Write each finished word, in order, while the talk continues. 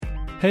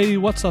Hey,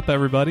 what's up,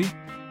 everybody?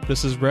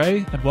 This is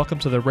Ray, and welcome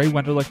to the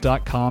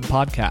RayWenderlich.com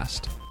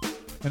podcast.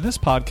 In this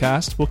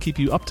podcast, we'll keep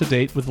you up to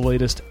date with the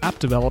latest app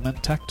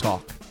development tech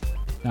talk.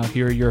 Now,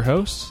 here are your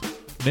hosts,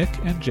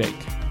 Mick and Jake.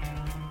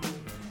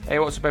 Hey,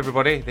 what's up,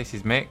 everybody? This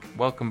is Mick.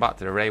 Welcome back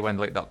to the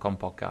RayWenderlich.com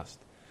podcast.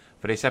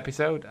 For this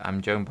episode,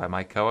 I'm joined by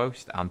my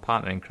co-host and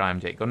partner in crime,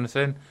 Jake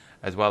Gunderson,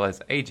 as well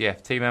as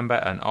AGF team member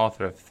and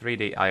author of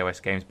 3D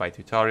iOS Games by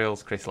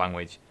Tutorials, Chris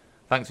Langridge.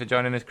 Thanks for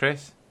joining us,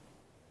 Chris.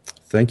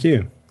 Thank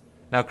you.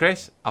 Now,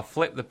 Chris, I've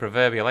flipped the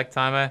proverbial egg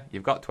timer.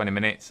 You've got 20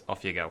 minutes.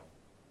 Off you go.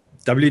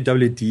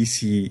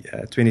 WWDC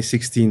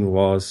 2016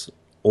 was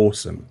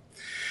awesome.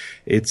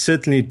 It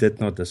certainly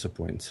did not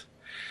disappoint.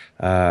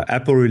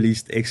 Apple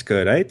released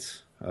Xcode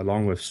 8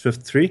 along with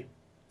Swift 3,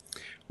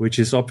 which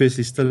is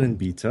obviously still in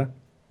beta.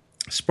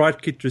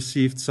 SpriteKit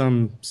received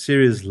some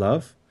serious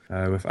love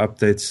with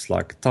updates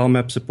like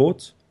tilemap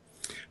support,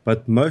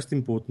 but most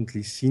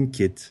importantly,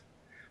 SceneKit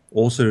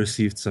also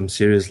received some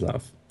serious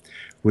love,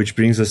 which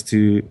brings us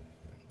to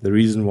the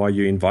reason why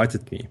you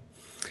invited me.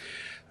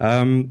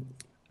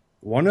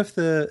 One of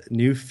the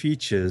new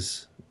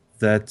features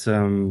that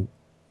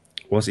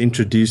was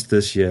introduced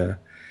this year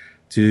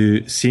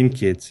to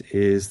SceneKit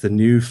is the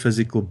new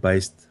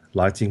physical-based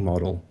lighting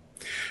model,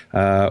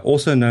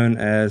 also known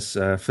as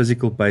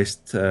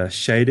physical-based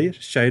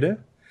shader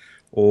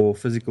or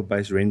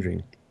physical-based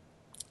rendering.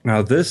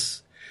 Now,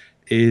 this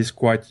is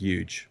quite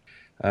huge.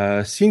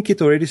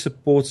 SceneKit already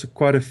supports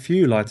quite a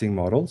few lighting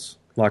models,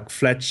 like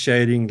flat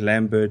shading,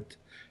 Lambert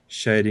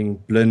shading,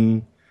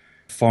 Blinn,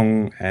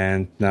 Phong,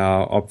 and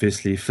now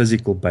obviously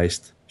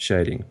physical-based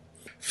shading.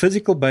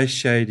 Physical-based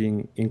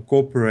shading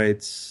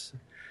incorporates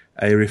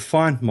a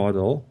refined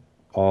model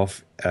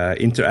of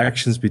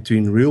interactions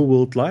between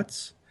real-world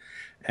lights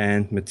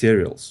and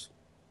materials.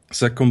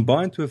 So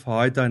combined with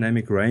high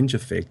dynamic range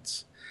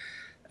effects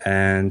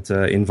and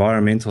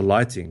environmental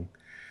lighting,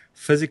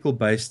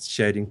 physical-based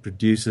shading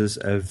produces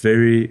a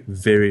very,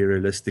 very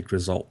realistic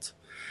result.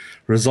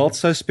 Results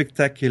so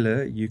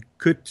spectacular, you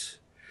could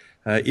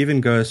even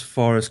go as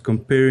far as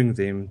comparing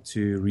them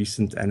to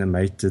recent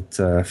animated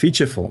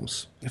feature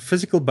films.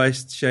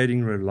 Physical-based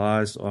shading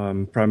relies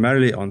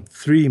primarily on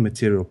three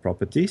material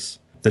properties.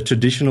 The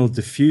traditional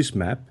diffuse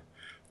map,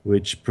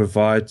 which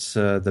provides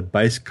the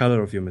base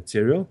color of your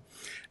material.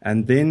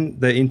 And then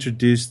they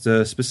introduced,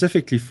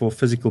 specifically for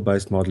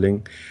physical-based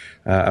modeling,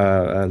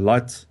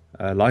 lighting,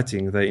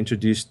 they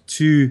introduced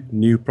two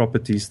new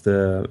properties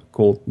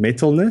called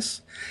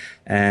metalness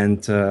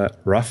and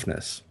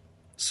roughness.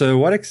 So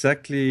what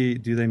exactly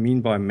do they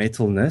mean by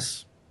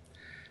metalness?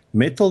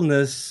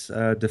 Metalness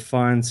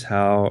defines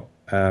how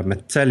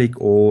metallic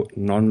or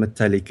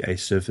non-metallic a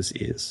surface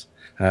is.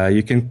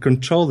 You can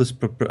control this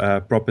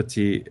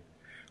property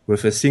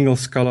with a single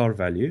scalar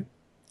value,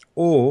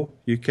 or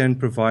you can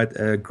provide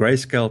a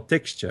grayscale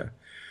texture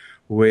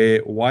where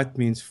white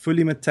means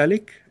fully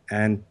metallic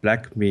and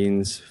black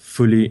means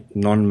fully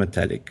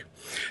non-metallic.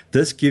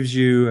 This gives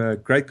you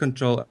great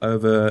control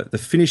over the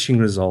finishing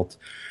result,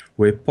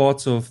 where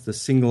parts of the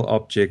single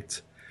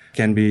object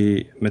can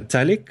be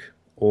metallic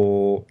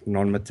or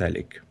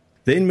non-metallic.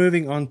 Then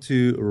moving on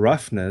to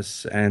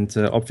roughness, and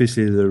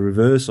obviously the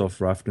reverse of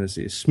roughness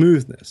is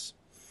smoothness.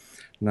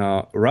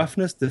 Now,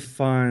 roughness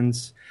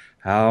defines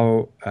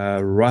how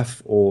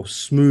rough or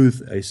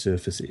smooth a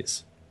surface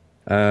is.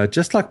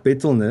 Just like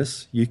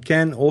metalness, you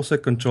can also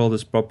control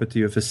this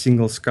property with a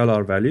single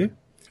scalar value,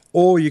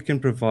 or you can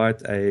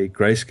provide a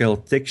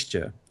grayscale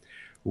texture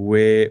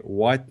where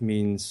white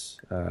means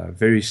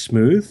very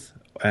smooth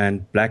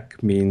and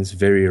black means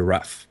very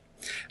rough.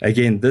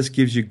 Again, this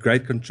gives you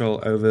great control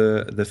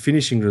over the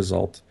finishing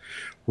result,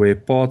 where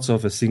parts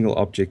of a single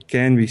object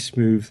can be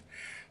smooth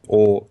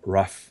or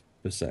rough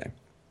per se.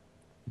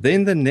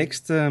 Then the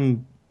next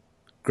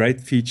great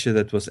feature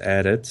that was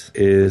added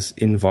is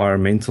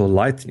environmental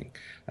lighting.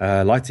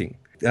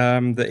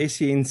 The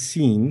SEN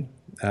scene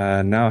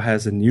now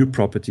has a new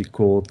property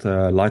called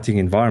lighting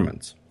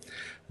environment.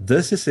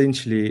 This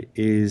essentially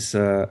is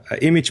an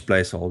image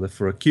placeholder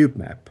for a cube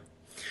map.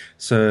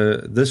 So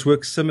this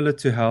works similar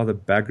to how the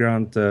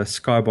background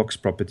skybox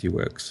property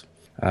works.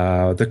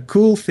 The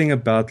cool thing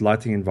about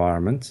lighting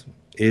environment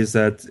is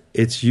that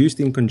it's used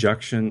in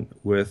conjunction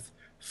with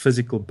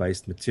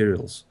physical-based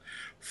materials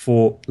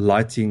for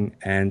lighting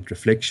and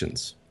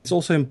reflections. It's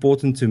also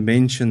important to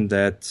mention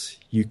that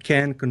you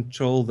can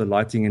control the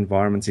lighting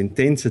environment's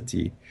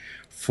intensity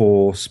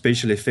for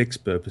special effects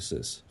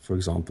purposes, for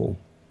example.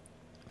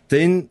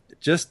 Then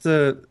just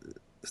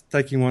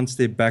taking one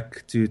step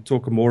back to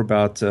talk more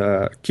about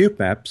cube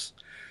maps,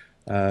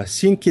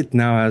 SceneKit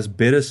now has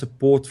better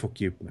support for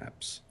cube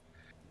maps.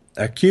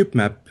 A cube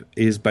map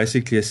is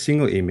basically a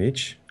single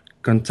image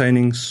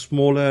containing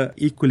smaller,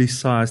 equally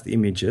sized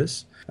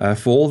images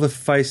for all the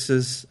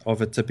faces of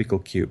a typical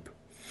cube.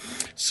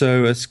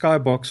 So a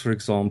skybox, for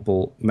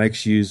example,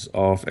 makes use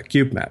of a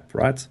cube map,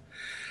 right?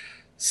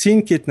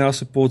 SceneKit now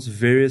supports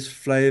various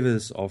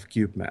flavors of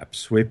cube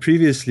maps, where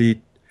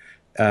previously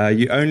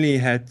you only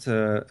had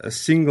a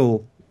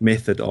single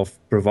method of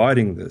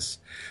providing this.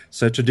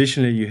 So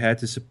traditionally, you had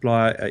to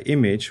supply an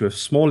image with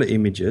smaller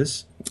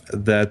images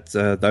that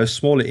those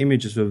smaller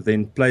images were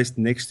then placed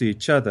next to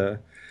each other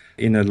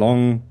in a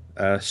long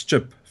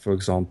strip, for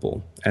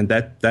example. And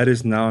that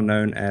is now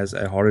known as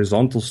a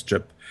horizontal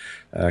strip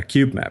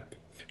cube map.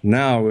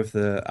 Now, with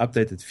the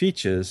updated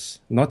features,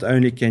 not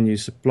only can you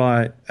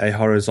supply a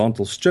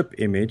horizontal strip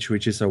image,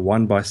 which is a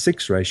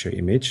 1:6 ratio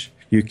image,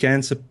 you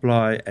can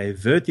supply a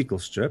vertical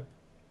strip,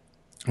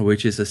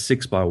 which is a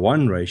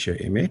 6:1 ratio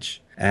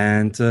image.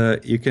 And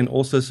you can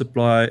also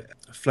supply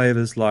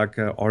flavors like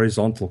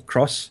horizontal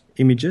cross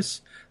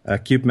images,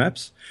 cube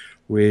maps,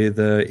 where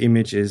the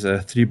image is a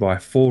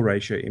 3:4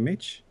 ratio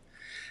image.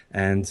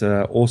 And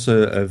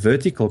also a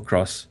vertical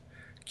cross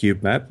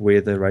cube map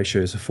where the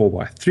ratio is a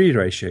 4:3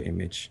 ratio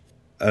image.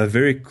 A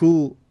very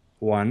cool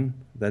one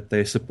that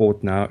they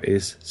support now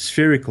is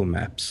spherical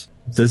maps.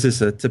 This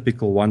is a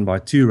typical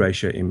 1:2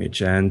 ratio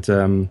image, and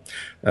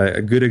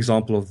a good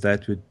example of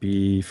that would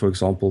be, for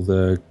example,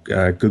 the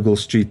Google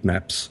Street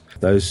Maps.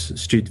 Those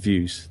street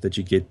views that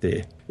you get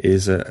there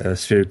is a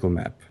spherical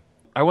map.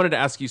 I wanted to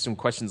ask you some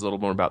questions a little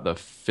more about the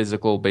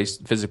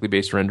physically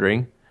based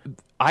rendering.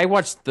 I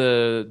watched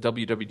the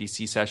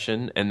WWDC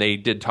session, and they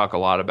did talk a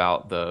lot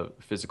about the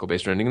physical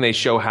based rendering. And they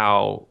show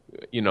how,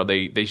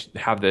 they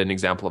have an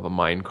example of a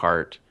mine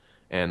cart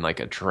and like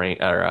a train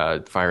or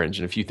a fire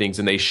engine, a few things,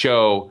 and they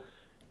show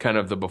kind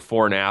of the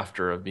before and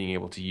after of being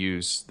able to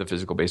use the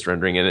physical based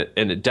rendering,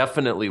 and it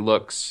definitely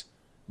looks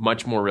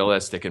much more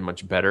realistic and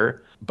much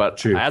better. But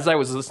True. As I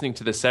was listening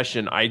to the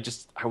session, I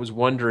was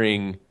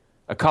wondering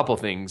a couple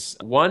things.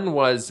 One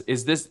was,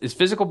 is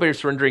physical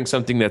based rendering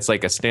something that's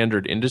like a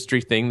standard industry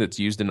thing that's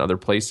used in other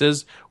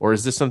places, or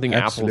is this something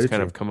Absolutely. Apple's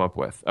kind of come up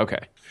with?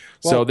 Okay,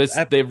 Well,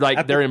 so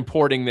they're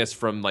importing this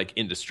from like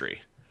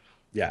industry.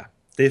 Yeah,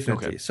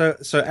 definitely. Okay.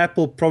 So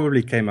Apple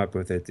probably came up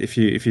with it. If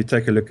you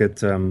take a look at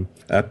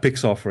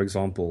Pixar, for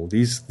example,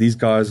 these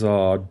guys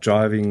are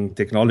driving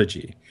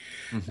technology,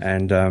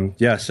 and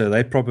so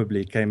they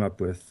probably came up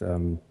with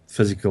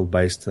physical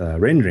based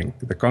rendering,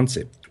 the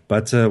concept.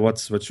 But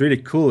what's really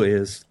cool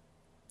is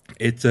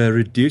it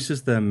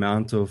reduces the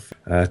amount of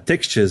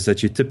textures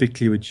that you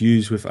typically would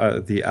use with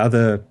the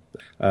other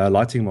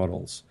lighting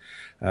models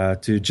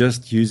to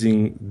just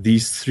using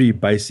these three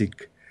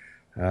basic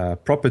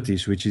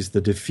properties, which is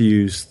the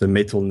diffuse, the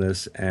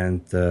metalness,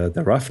 and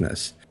the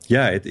roughness.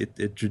 Yeah,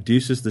 it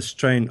reduces the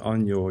strain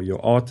on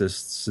your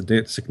artists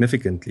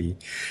significantly,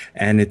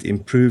 and it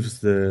improves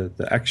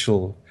the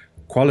actual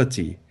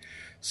quality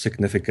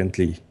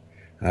significantly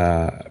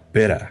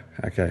better.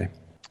 Okay.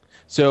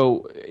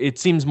 So it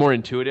seems more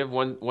intuitive.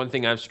 One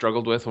thing I've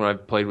struggled with when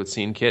I've played with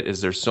SceneKit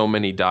is there's so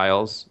many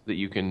dials that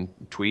you can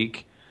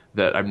tweak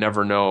that I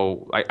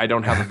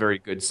don't have a very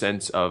good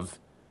sense of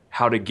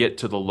how to get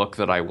to the look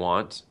that I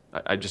want.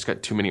 I just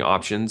got too many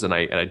options, and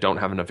I don't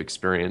have enough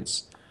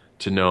experience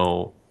to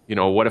know,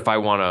 what if I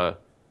want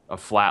a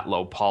flat,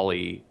 low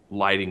poly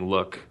lighting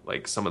look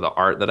like some of the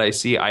art that I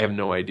see? I have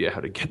no idea how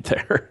to get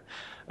there.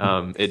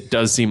 It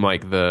does seem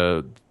like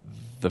the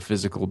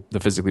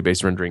physically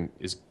based rendering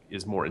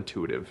is more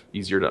intuitive,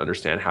 easier to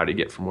understand how to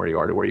get from where you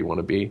are to where you want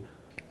to be.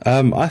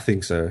 I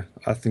think so.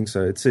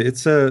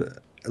 It's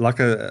like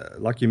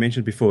you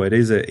mentioned before, it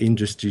is an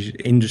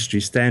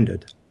industry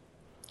standard.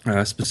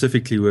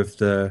 Specifically with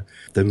the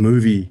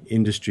movie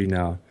industry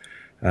now,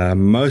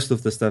 most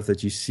of the stuff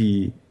that you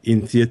see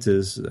in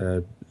theaters,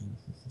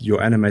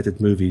 your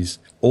animated movies,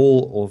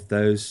 all of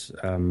those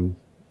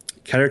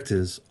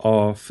characters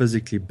are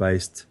physically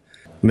based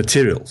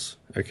materials.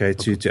 Okay,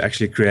 to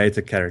actually create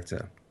a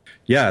character.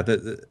 Yeah,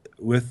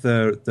 with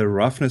the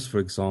roughness, for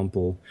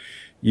example,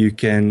 you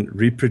can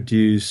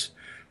reproduce.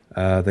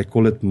 They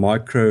call it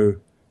micro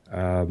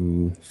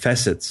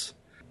facets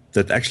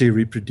that actually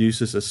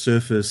reproduces a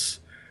surface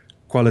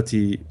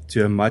quality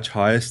to a much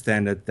higher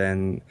standard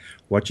than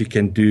what you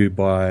can do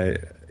by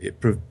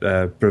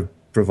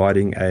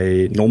providing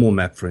a normal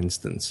map, for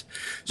instance.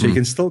 So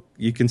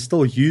you can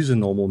still use a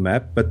normal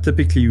map, but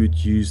typically you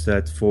would use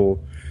that for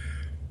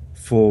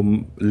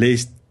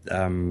less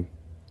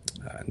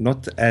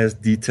not as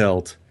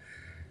detailed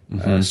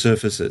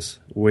surfaces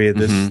where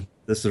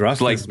this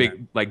roughness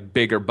like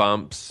bigger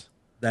bumps.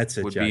 That's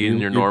it. Would be in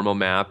your normal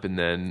map, and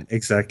then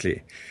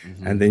exactly,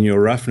 and then your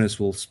roughness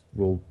will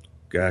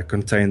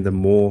contain the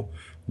more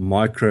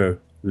micro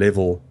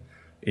level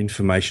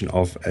information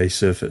of a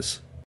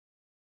surface.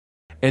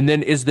 And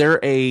then, is there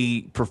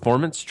a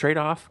performance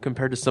trade-off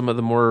compared to some of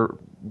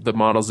the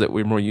models that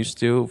we're more used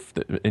to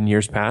in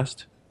years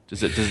past?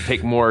 Does it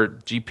take more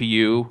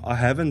GPU? I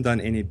haven't done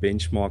any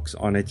benchmarks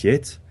on it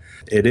yet.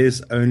 It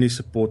is only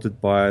supported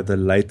by the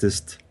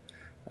latest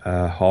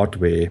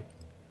hardware,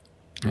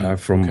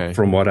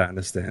 from what I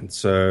understand.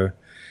 So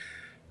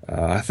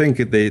I think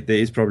there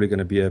is probably going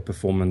to be a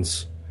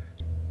performance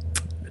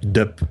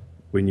dip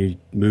when you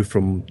move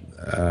from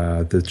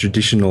the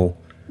traditional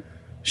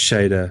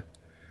shader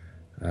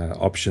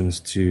options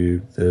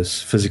to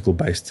this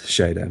physical-based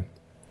shader.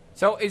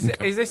 So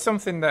is this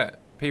something that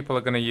people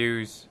are going to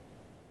use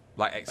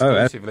like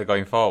exclusively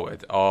going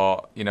forward,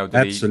 or do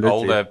the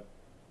older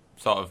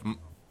sort of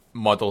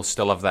models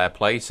still have their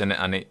place,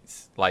 and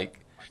it's like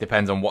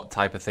depends on what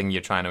type of thing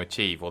you're trying to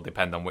achieve, or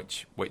depend on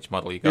which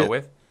model you go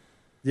with?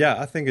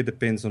 Yeah, I think it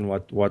depends on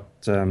what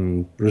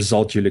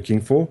result you're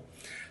looking for.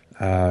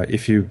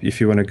 If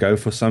you want to go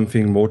for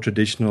something more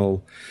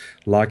traditional,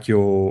 like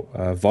your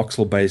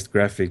voxel-based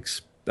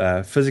graphics,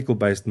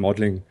 physical-based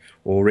modeling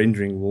or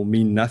rendering will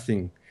mean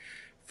nothing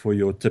for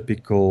your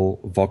typical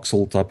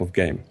voxel type of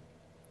game.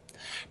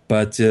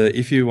 But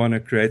if you want to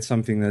create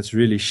something that's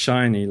really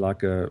shiny,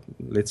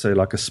 let's say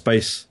a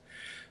space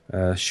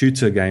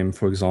shooter game,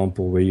 for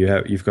example, where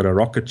you've got a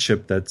rocket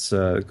ship that's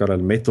got a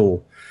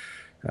metal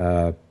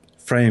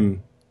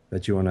frame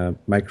that you want to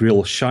make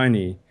real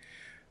shiny,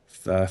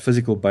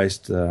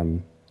 physical-based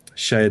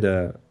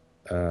shader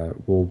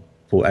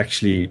will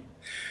actually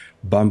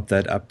bump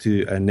that up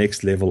to a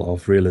next level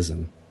of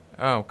realism.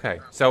 Oh, okay.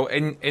 So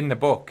in the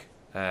book,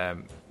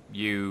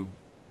 you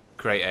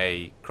create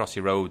a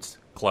Crossy Roads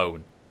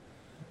clone.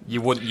 You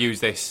wouldn't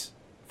use this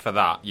for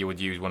that. You would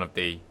use one of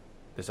the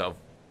sort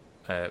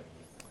of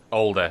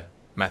older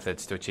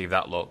methods to achieve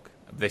that look.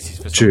 This is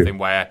for something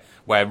where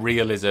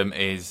realism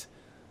is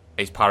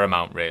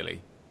paramount,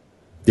 really.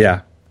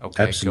 Yeah.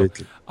 Okay,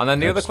 absolutely. Cool. And then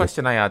the other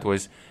question I had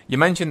was, you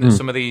mentioned that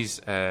some of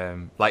these,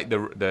 like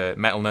the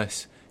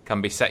metalness,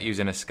 can be set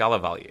using a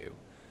scalar value.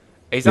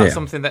 Is that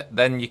something that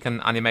then you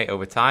can animate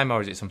over time,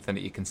 or is it something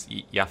that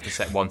you have to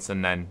set once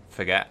and then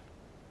forget?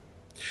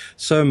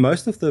 So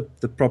most of the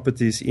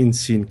properties in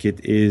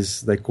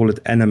SceneKit they call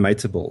it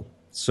animatable.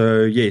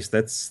 So yes,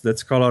 that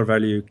scalar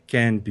value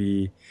can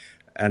be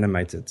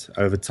animated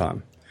over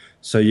time.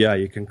 So yeah,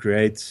 you can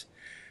create.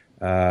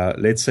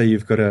 Let's say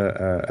you've got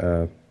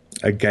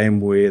a game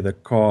where the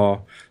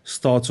car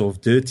starts off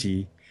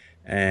dirty,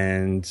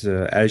 and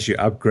as you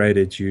upgrade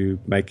it, you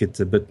make it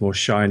a bit more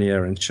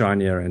shinier and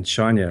shinier and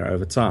shinier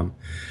over time.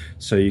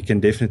 So you can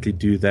definitely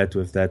do that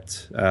with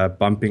that,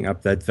 bumping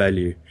up that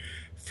value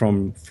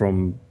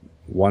from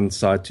one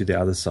side to the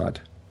other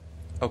side.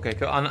 Okay,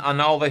 cool.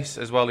 And all this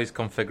as well is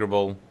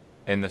configurable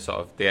in the sort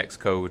of the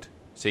Xcode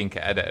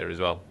SceneKit editor as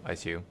well, I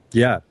assume.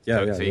 Yeah.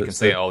 So you can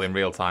see it all in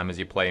real time as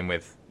you're playing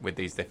with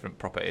these different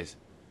properties.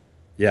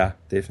 Yeah,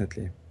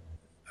 definitely.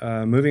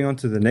 Moving on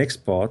to the next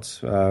part,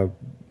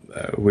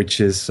 which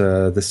is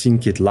the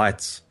SceneKit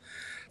lights.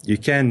 You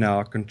can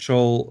now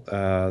control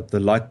the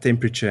light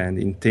temperature and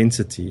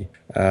intensity,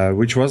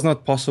 which was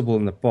not possible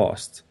in the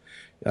past.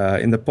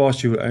 In the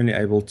past, you were only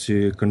able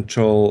to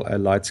control a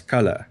light's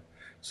color.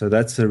 So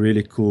that's a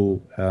really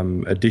cool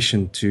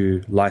addition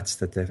to lights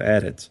that they've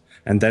added.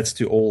 And that's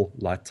to all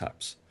light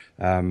types.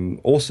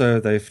 Also,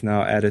 they've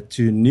now added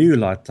 2 new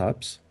light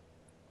types.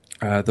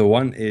 The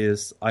one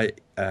is,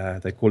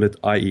 they call it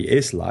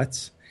IES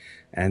lights,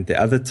 and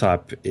the other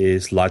type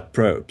is light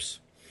probes.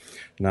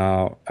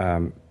 Now,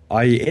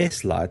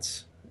 IES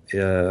lights,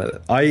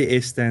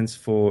 IES stands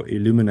for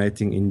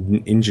Illuminating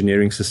in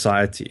Engineering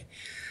Society.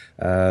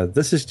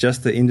 This is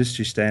just the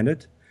industry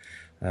standard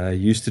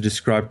used to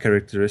describe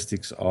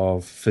characteristics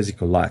of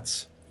physical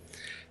lights.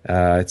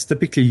 It's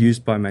typically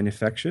used by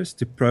manufacturers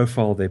to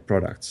profile their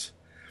products.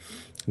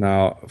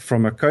 Now,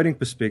 from a coding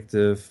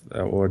perspective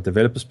or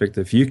developer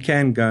perspective, you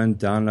can go and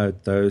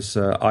download those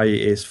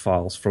IES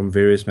files from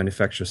various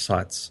manufacturer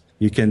sites.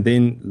 You can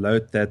then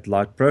load that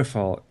light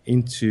profile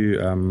into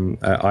an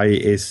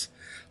IES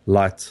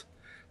light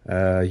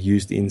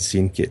used in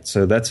SceneKit.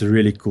 So that's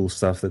really cool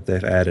stuff that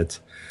they've added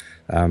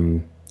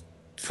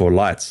for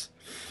lights.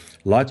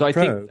 I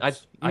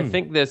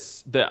think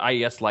the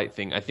IES light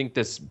thing, I think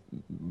this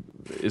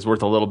is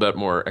worth a little bit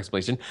more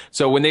explanation.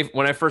 So when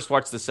I first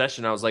watched the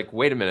session, I was like,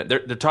 wait a minute,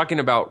 they're talking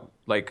about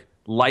like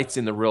lights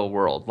in the real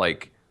world,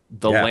 like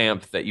the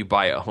lamp that you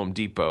buy at Home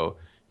Depot.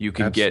 You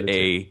can get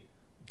a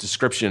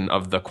description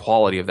of the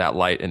quality of that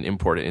light and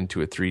import it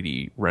into a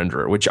 3D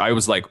renderer, which I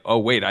was like, oh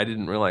wait, I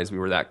didn't realize we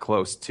were that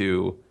close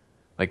to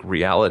like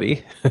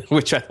reality,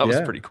 which I thought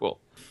was pretty cool.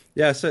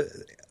 Yeah, so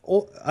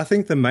I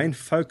think the main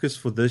focus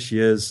for this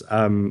year's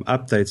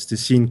updates to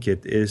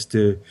SceneKit is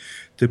to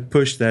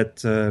push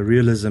that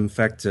realism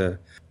factor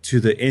to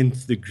the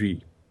nth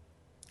degree.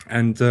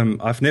 And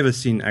I've never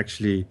seen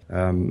actually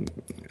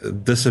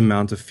this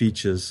amount of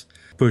features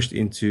pushed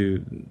into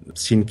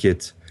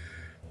SceneKit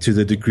to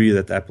the degree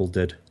that Apple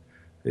did.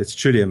 It's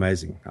truly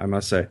amazing, I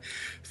must say.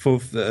 For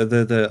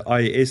the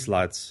IES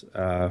lights,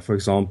 for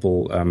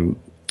example,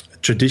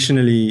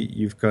 traditionally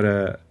you've got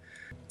a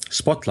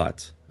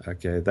spotlight.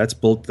 Okay, that's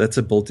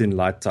a built-in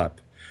light type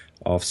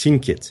of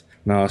SceneKit.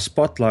 Now, a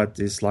spotlight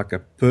is like a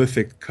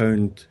perfect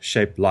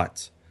cone-shaped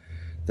light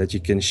that you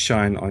can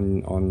shine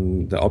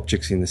on the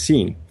objects in the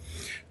scene.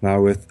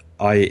 Now, with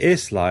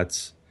IES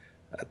lights,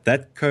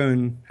 that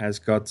cone has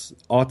got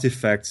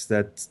artifacts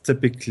that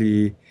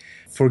typically,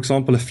 for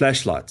example, a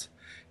flashlight.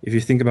 If you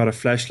think about a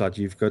flashlight,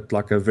 you've got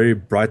like a very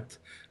bright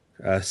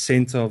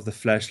center of the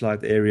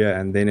flashlight area,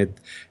 and then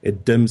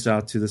it dims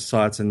out to the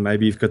sides, and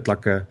maybe you've got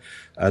like a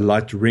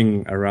light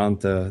ring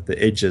around the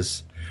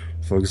edges,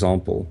 for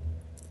example.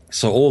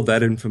 So all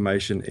that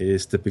information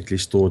is typically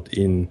stored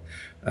in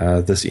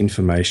this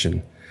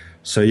information.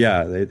 So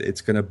yeah,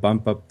 it's going to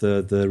bump up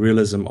the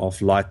realism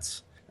of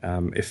light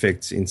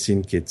effects in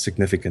SceneKit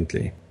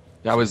significantly.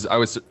 I was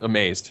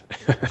amazed.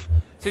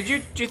 So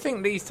do you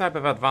think these type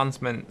of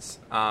advancements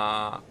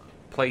are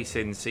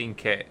placing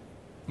SceneKit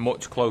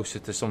much closer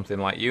to something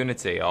like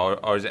Unity,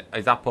 or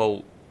is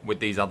Apple with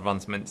these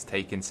advancements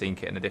taking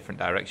SceneKit in a different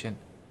direction?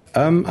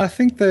 I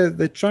think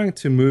they're trying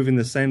to move in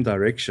the same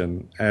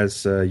direction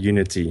as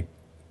Unity.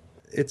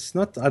 It's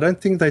not. I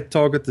don't think they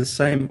target the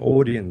same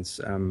audience.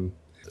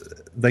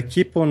 They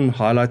keep on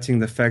highlighting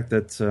the fact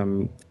that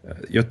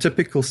your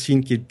typical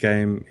SceneKit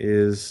game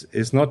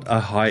is not a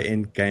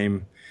high-end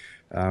game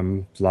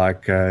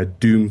like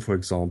Doom, for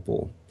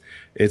example.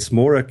 It's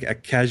more a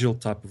casual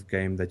type of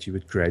game that you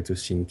would create with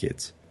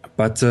SceneKit.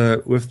 But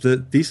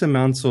with these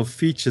amounts of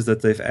features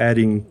that they're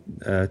adding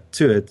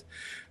to it,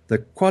 the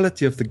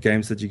quality of the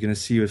games that you're going to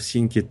see with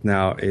SceneKit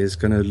now is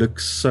going to look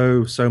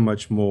so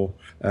much more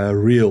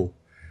real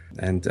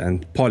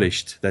and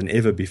polished than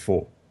ever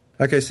before.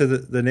 Okay, so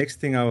the next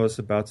thing I was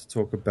about to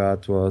talk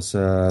about was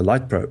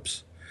light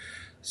probes.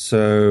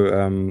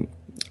 So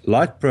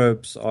light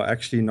probes are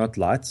actually not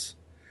lights.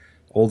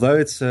 Although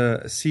it's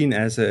seen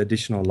as an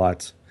additional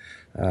light,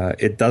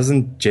 it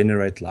doesn't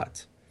generate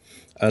light.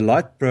 A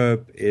light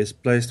probe is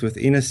placed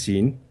within a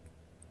scene,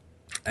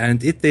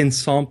 and it then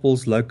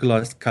samples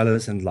localized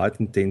colors and light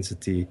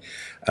intensity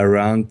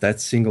around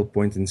that single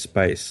point in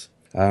space.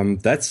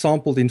 That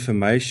sampled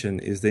information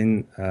is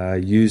then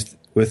used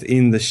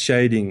within the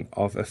shading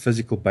of a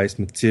physical-based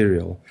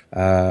material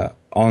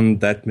on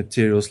that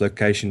material's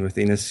location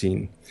within a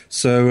scene.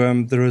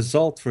 So the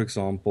result, for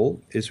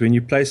example, is when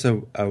you place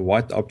a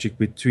white object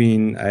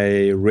between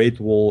a red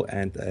wall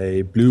and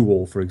a blue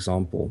wall, for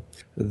example,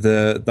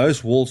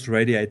 those walls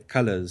radiate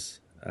colors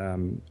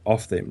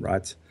off them,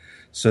 right?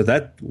 So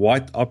that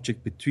white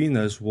object between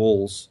those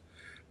walls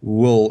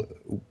will,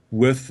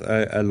 with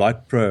a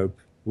light probe,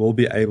 will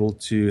be able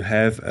to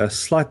have a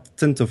slight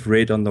tint of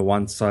red on the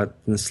one side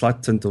and a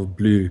slight tint of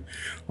blue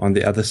on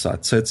the other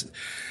side. So it's,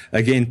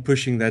 again,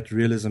 pushing that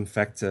realism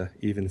factor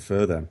even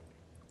further.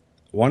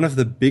 One of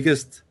the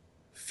biggest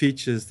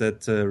features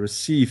that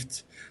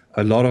received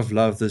a lot of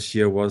love this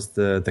year was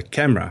the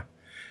camera,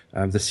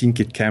 the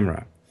SceneKit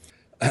camera.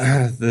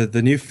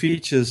 The new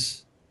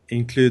features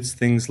includes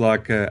things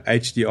like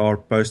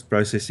HDR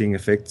post-processing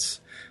effects,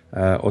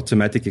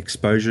 automatic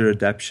exposure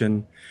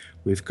adaptation.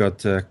 We've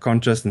got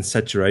contrast and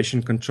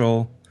saturation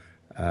control,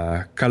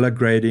 color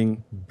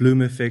grading,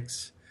 bloom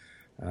effects.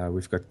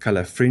 We've got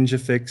color fringe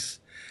effects,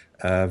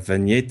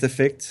 vignette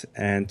effect,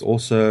 and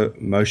also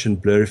motion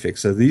blur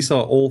effects. So these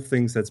are all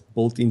things that's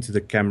built into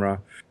the camera,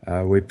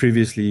 where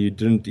previously you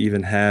didn't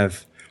even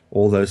have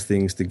all those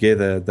things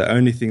together. The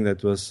only thing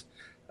that was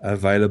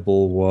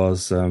available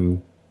was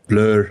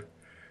blur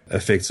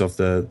effects of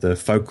the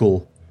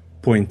focal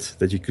point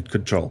that you could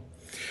control.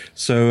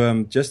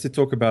 So just to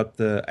talk about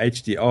the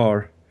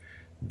HDR,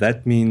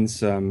 that means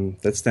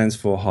that stands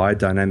for high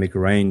dynamic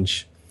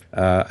range.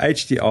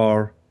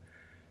 HDR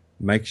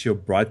makes your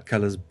bright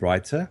colors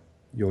brighter,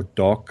 your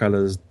dark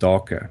colors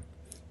darker,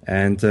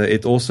 and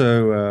it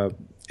also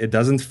it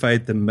doesn't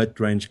fade the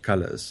mid-range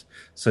colors.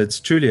 So it's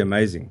truly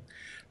amazing.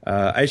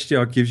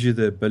 HDR gives you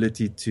the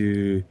ability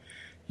to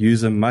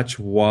use a much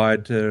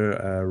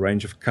wider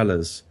range of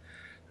colors,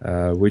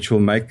 which will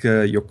make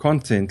your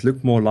content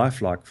look more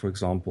lifelike, for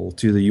example,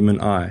 to the human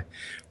eye,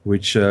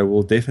 which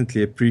will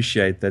definitely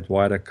appreciate that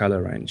wider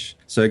color range.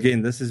 So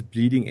again, this is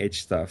bleeding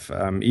edge stuff.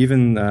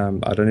 Even,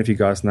 I don't know if you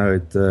guys know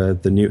it,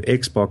 the new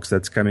Xbox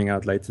that's coming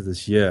out later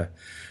this year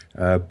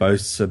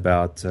boasts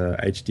about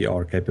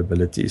HDR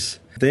capabilities.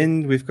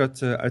 Then we've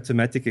got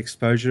automatic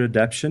exposure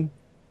adaptation.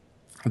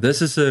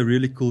 This is a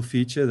really cool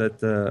feature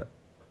that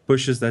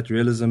pushes that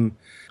realism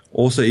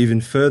also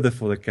even further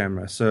for the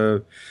camera.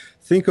 So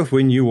think of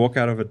when you walk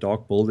out of a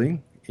dark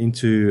building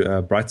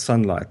into bright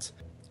sunlight.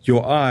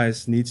 Your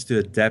eyes needs to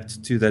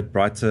adapt to that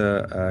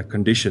brighter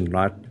condition,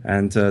 right?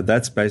 And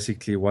that's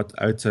basically what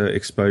auto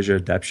exposure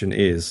adaptation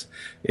is.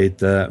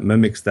 It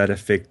mimics that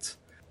effect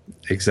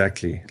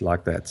exactly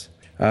like that.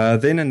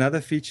 Then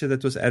another feature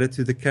that was added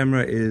to the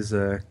camera is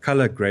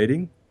color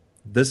grading.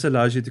 This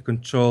allows you to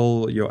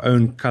control your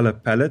own color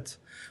palette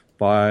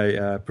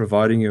by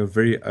providing your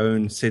very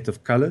own set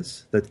of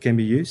colors that can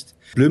be used.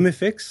 Bloom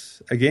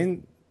effects,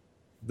 again,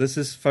 this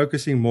is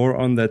focusing more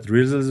on that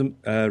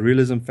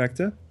realism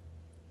factor.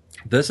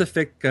 This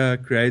effect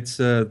creates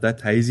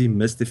that hazy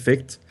mist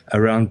effect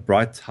around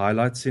bright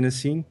highlights in a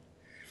scene.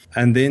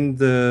 And then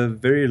the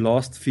very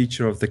last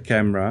feature of the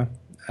camera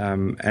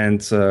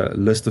and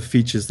list of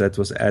features that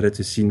was added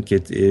to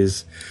SceneKit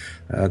is,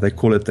 they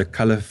call it the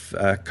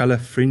color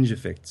fringe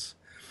effects.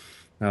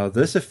 Now,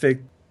 this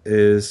effect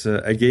is,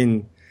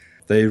 again,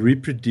 they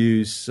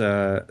reproduce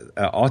an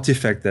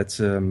artifact that's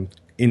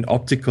in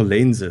optical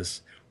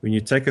lenses. When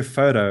you take a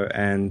photo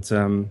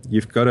and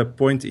you've got a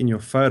point in your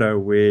photo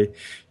where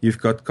you've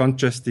got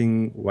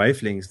contrasting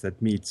wavelengths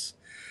that meets,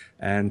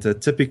 and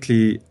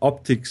typically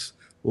optics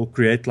will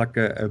create like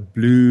a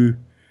blue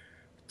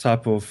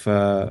type of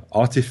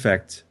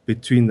artifact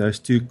between those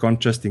two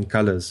contrasting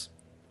colors.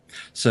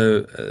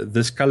 So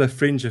this color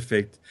fringe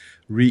effect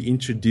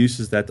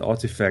reintroduces that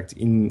artifact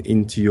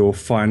into your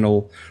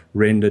final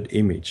rendered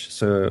image.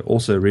 So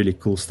also really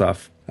cool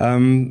stuff.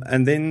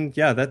 And then,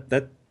 yeah,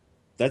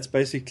 that's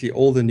basically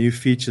all the new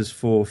features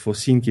for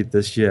SceneKit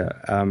this year.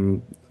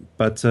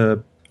 But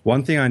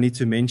one thing I need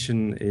to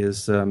mention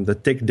is the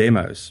tech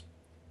demos.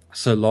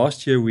 So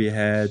last year we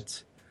had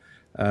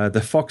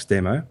the Fox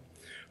demo,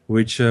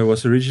 which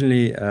was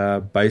originally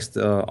based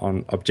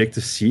on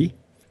Objective-C.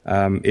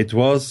 It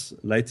was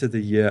later the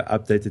year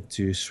updated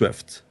to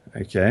Swift.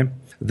 Okay.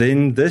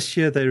 Then this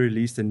year they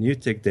released a new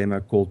tech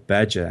demo called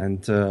Badger.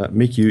 And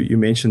Mick, you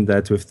mentioned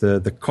that with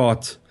the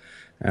cart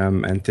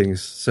and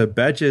things. So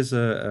Badger is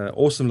an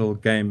awesome little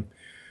game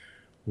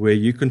where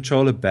you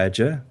control a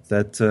badger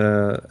that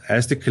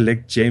has to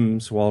collect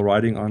gems while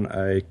riding on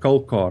a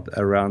coal cart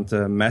around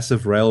a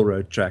massive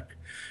railroad track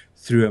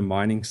through a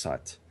mining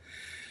site.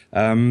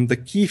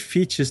 The key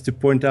features to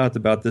point out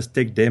about this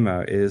tech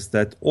demo is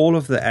that all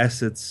of the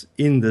assets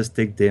in this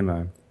tech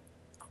demo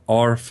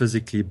are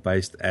physically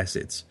based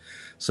assets.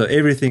 So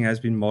everything has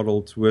been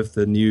modeled with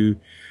the new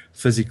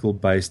physical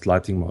based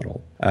lighting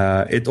model.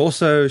 It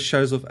also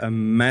shows off a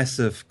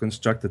massive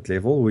constructed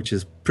level, which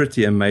is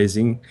pretty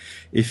amazing.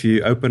 If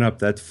you open up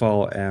that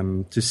file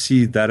to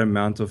see that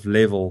amount of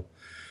level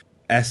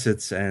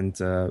assets and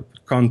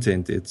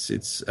content,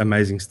 it's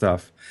amazing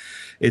stuff.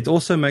 It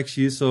also makes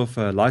use of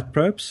light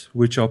probes,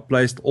 which are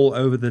placed all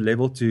over the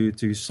level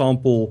to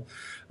sample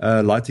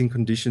lighting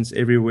conditions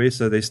everywhere.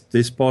 So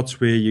there's spots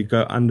where you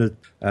go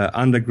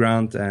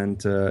underground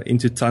and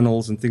into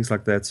tunnels and things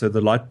like that. So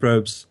the light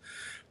probes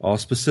are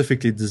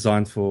specifically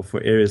designed for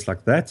areas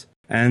like that.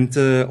 And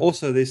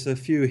also there's a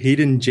few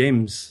hidden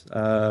gems.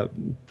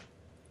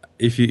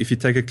 If you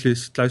take a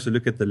closer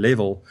look at the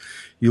level,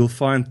 you'll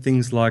find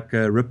things like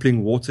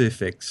rippling water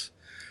effects,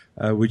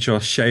 which are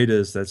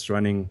shaders that's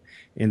running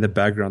in the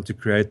background to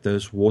create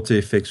those water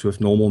effects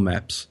with normal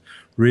maps.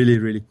 Really,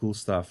 really cool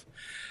stuff.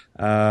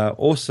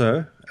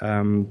 Also,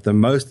 the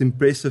most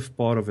impressive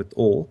part of it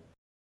all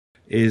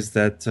is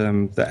that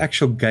the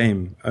actual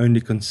game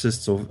only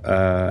consists of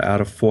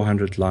out of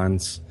 400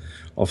 lines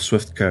of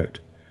Swift code.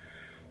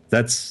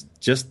 That's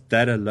just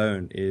that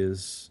alone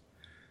is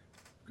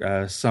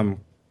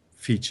some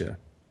feature,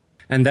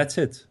 and that's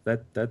it.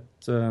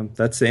 That's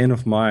the end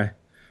of my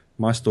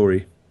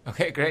story.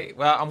 Okay, great.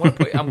 Well, I'm gonna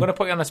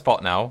put you on the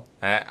spot now.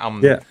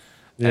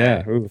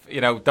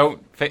 You know,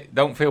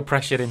 don't feel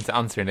pressured into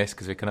answering this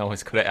because we can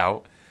always cut it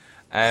out.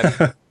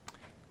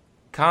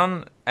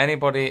 Can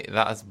anybody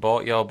that has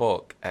bought your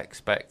book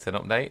expect an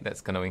update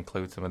that's going to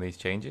include some of these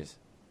changes?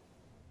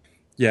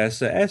 Yeah.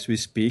 So as we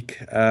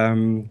speak,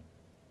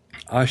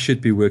 I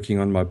should be working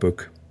on my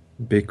book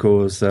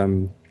because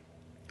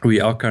we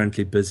are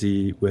currently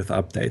busy with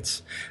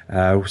updates.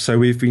 So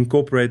we're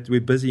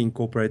busy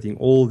incorporating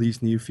all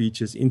these new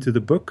features into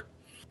the book.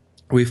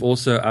 We've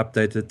also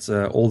updated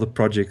all the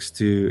projects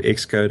to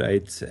Xcode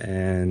 8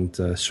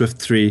 and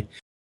Swift 3.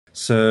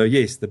 So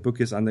yes, the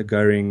book is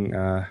undergoing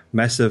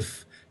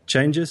massive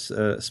changes,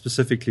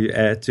 specifically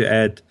to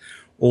add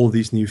all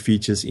these new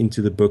features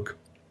into the book.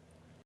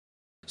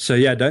 So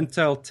yeah, don't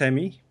tell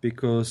Tammy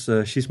because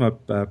she's my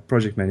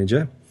project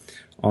manager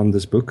on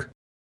this book.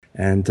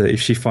 And if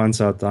she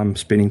finds out I'm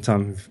spending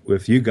time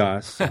with you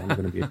guys, I'm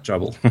going to be in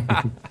trouble.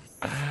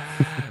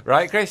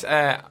 Right, Chris,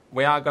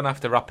 we are going to have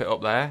to wrap it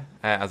up there,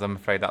 as I'm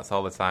afraid that's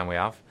all the time we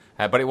have.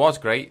 But it was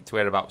great to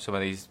hear about some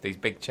of these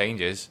big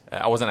changes.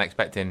 I wasn't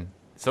expecting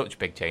such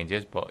big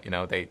changes, but you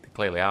know they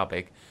clearly are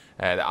big.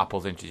 That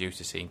Apple's introduced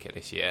to SceneKit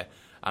this year,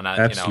 and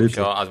I'm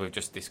sure, as we've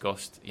just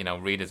discussed,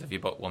 readers of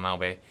your book will now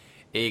be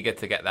eager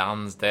to get their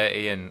hands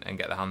dirty and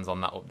get their hands on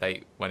that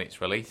update when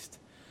it's released.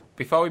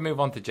 Before we move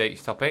on to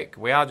Jake's topic,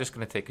 we are just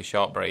going to take a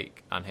short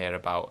break and hear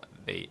about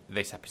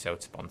this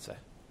episode's sponsor.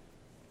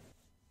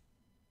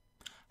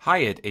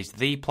 Hired is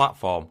the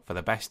platform for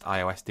the best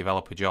iOS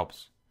developer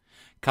jobs.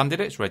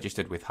 Candidates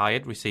registered with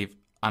Hired receive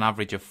an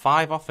average of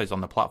 5 offers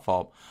on the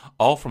platform,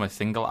 all from a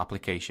single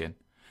application.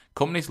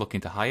 Companies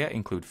looking to hire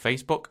include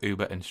Facebook,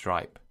 Uber and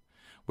Stripe.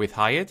 With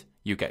Hired,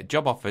 you get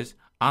job offers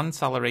and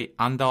salary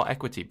and/or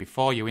equity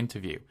before you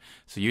interview,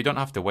 so you don't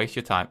have to waste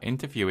your time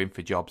interviewing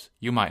for jobs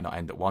you might not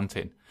end up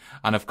wanting.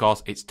 And of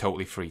course, it's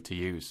totally free to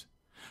use.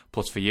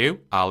 Plus for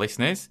you, our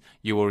listeners,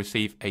 you will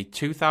receive a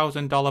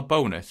 $2,000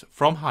 bonus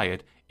from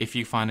Hired if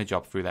you find a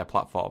job through their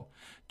platform,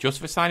 just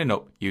for signing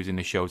up using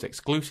the show's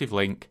exclusive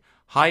link,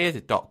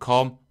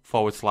 hired.com/Ray.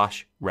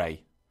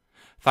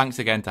 Thanks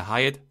again to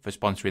Hired for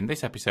sponsoring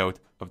this episode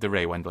of the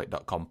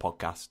RayWenderlich.com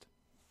podcast.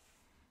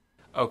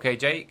 Okay,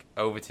 Jake,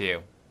 over to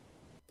you.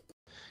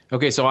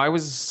 Okay, so I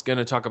was going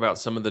to talk about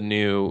some of the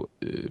new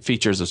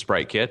features of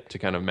SpriteKit to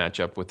kind of match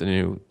up with the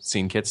new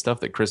SceneKit stuff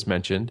that Chris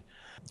mentioned.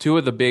 Two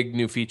of the big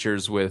new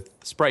features with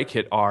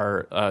SpriteKit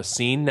are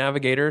Scene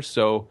Navigator.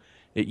 So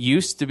it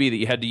used to be that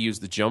you had to use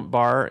the jump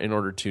bar in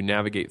order to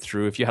navigate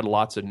through if you had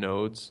lots of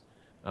nodes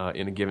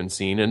in a given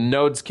scene. And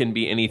nodes can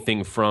be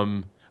anything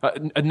from...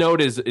 a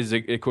node is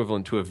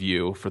equivalent to a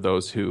view for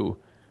those who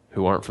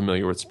who aren't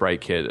familiar with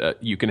SpriteKit,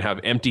 you can have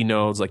empty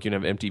nodes, like you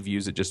can have empty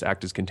views that just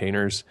act as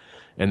containers,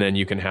 and then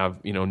you can have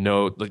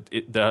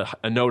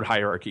a node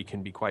hierarchy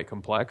can be quite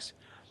complex.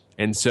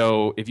 And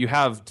so if you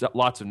have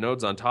lots of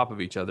nodes on top of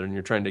each other and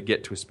you're trying to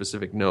get to a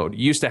specific node,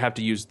 you used to have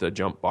to use the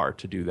jump bar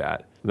to do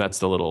that. That's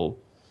the little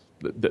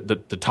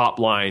the top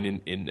line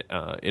in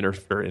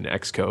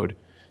Xcode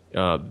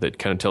that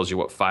kind of tells you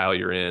what file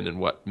you're in and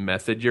what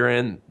method you're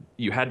in.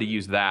 You had to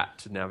use that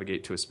to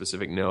navigate to a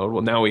specific node.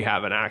 Well, now we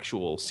have an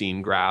actual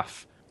scene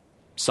graph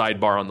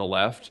sidebar on the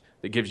left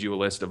that gives you a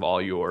list of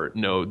all your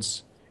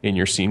nodes in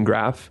your scene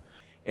graph.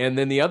 And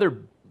then the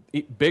other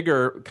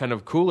bigger, kind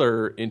of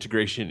cooler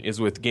integration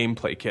is with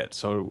SceneKit.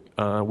 So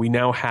we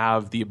now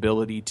have the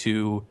ability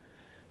to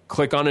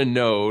click on a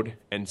node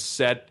and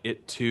set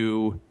it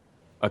to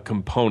a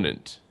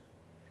component.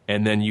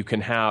 And then you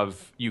can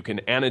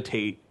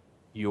annotate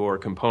your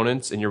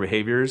components and your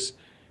behaviors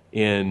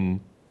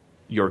in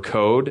your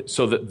code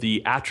so that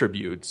the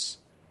attributes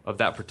of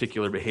that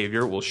particular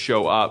behavior will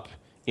show up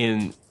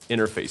in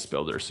Interface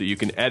Builder. So you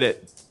can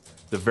edit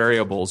the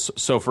variables.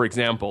 So for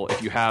example,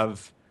 if you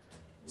have,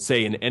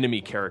 say, an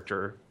enemy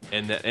character,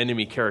 and that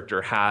enemy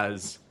character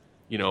has,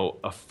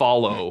 a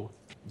follow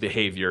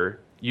behavior,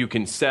 you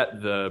can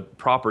set the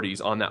properties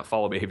on that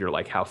follow behavior,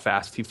 like how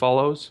fast he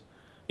follows,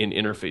 in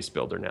Interface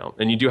Builder now.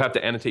 And you do have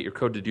to annotate your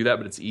code to do that,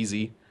 but it's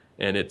easy.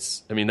 And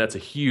that's a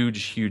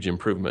huge, huge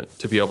improvement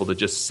to be able to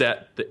just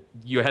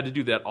you had to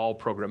do that all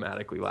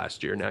programmatically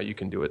last year. Now you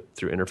can do it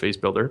through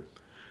Interface Builder.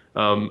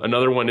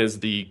 Another one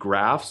is the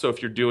graph. So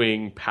if you're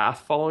doing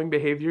path following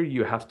behavior,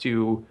 you have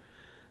to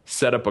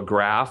set up a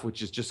graph,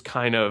 which is just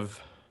kind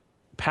of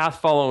path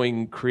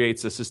following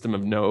creates a system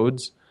of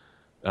nodes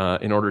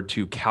in order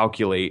to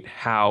calculate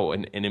how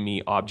an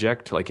enemy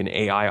object, like an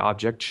AI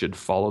object, should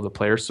follow the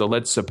player. So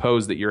let's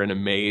suppose that you're in a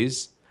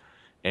maze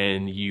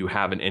and you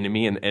have an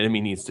enemy, and the enemy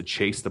needs to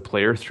chase the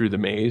player through the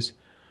maze.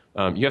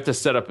 You have to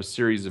set up a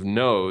series of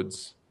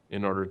nodes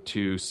in order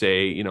to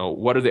say,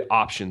 what are the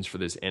options for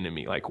this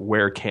enemy? Like,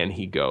 where can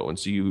he go? And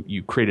so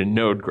you create a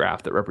node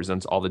graph that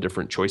represents all the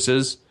different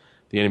choices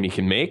the enemy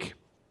can make.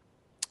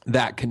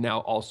 That can now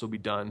also be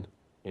done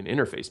in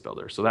Interface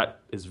Builder. So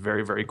that is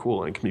very, very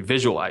cool, and it can be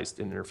visualized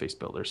in Interface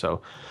Builder.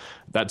 So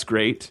that's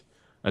great.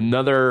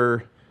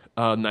 Another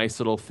nice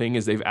little thing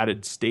is they've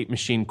added state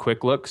machine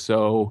quick look.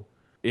 So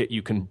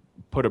you can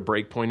put a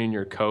breakpoint in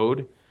your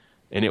code,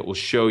 and it will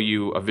show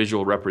you a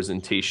visual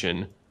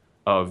representation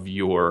of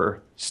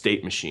your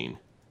state machine.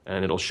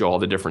 And it'll show all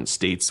the different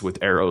states with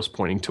arrows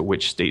pointing to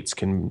which states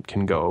can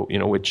go,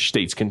 which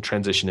states can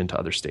transition into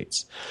other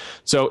states.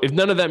 So if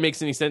none of that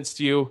makes any sense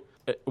to you,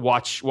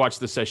 watch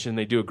the session.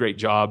 They do a great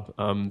job.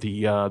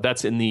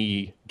 That's in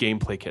the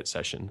SpriteKit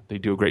session. They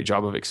do a great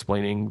job of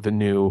explaining the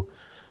new.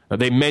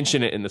 They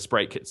mention it in the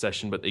SpriteKit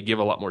session, but they give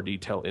a lot more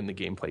detail in the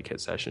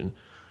SpriteKit session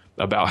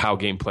about how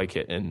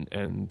SpriteKit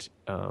and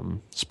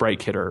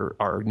SpriteKit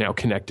are now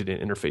connected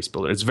in Interface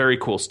Builder. It's very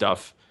cool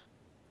stuff.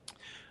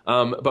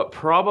 But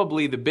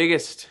probably the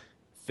biggest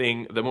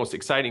thing, the most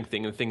exciting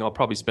thing, the thing I'll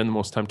probably spend the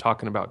most time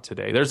talking about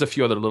today, there's a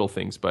few other little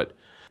things, but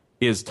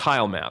is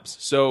tile maps.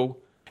 So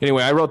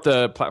anyway, I wrote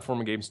the platform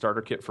and game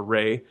starter kit for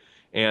Ray,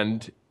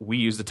 and we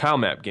use the tile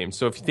map game.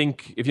 So if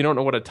you don't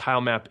know what a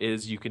tile map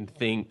is, you can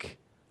think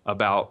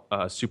about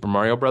Super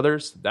Mario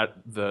Brothers, that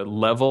the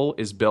level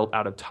is built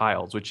out of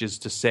tiles, which is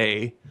to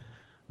say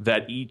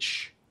that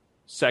each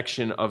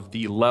section of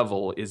the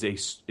level is a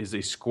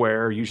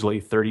square,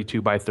 usually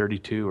 32 by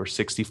 32 or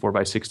 64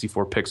 by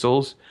 64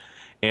 pixels,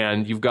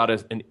 and you've got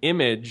an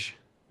image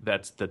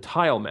that's the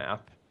tile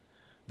map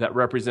that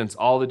represents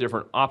all the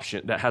different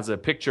options, that has a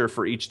picture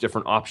for each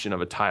different option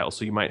of a tile.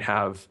 So you might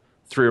have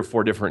 3 or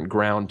 4 different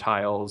ground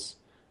tiles.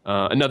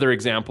 Another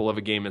example of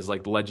a game is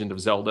like The Legend of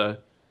Zelda.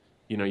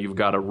 You've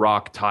got a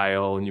rock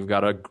tile, and you've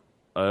got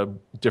a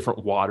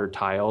different water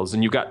tiles,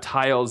 and you've got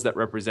tiles that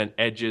represent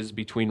edges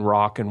between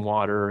rock and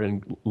water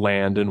and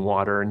land and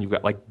water, and you've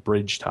got like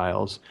bridge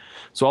tiles.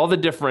 So all the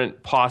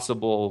different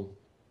possible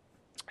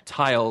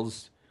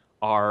tiles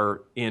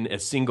are in a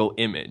single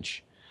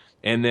image.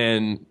 And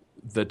then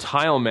the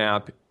tile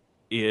map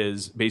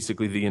is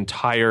basically the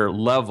entire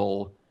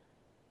level.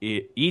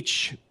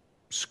 Each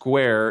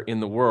square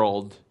in the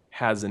world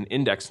has an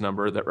index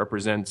number that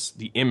represents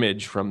the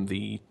image from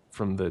the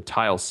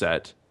tile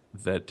set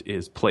that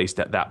is placed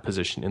at that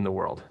position in the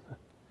world.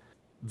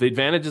 The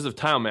advantages of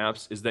tile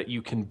maps is that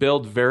you can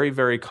build very,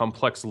 very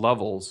complex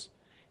levels,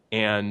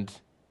 and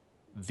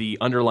the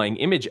underlying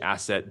image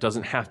asset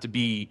doesn't have to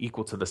be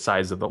equal to the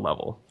size of the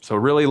level. So a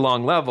really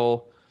long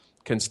level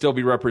can still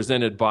be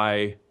represented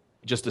by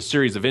just a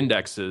series of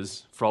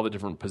indexes for all the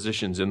different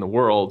positions in the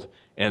world,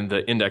 and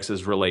the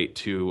indexes relate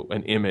to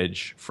an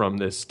image from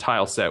this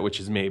tile set, which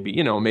is maybe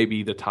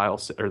the tile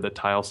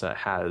set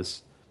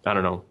has, I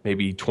don't know,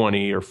 maybe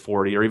 20 or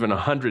 40 or even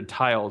 100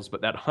 tiles,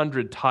 but that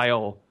 100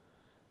 tile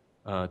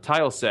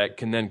set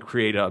can then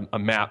create a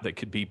map that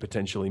could be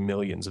potentially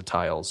millions of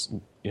tiles,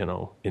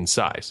 in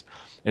size.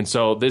 And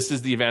so this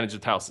is the advantage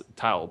of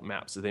tile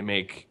maps. They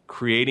make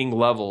creating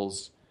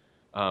levels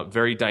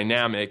very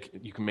dynamic.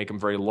 You can make them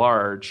very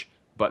large,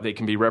 but they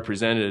can be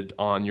represented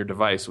on your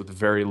device with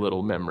very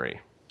little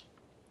memory.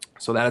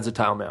 So that is a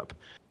tile map.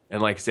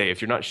 And like I say,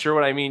 if you're not sure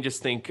what I mean,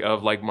 just think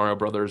of like Mario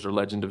Brothers or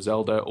Legend of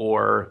Zelda,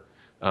 or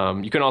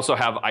you can also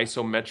have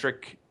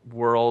isometric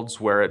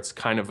worlds where it's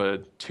kind of a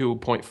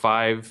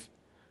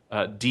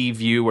 2.5 D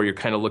view where you're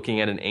kind of looking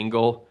at an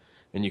angle,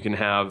 and you can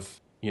have,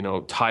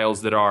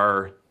 tiles that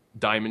are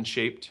diamond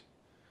shaped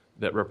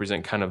that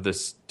represent kind of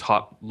this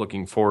top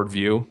looking forward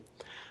view.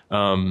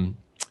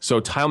 So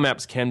tile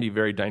maps can be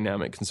very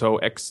dynamic. And so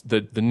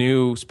the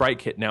new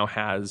SpriteKit now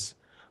has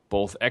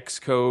both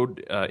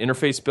Xcode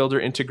interface builder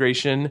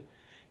integration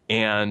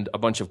and a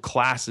bunch of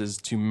classes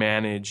to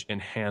manage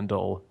and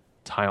handle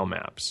tile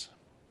maps.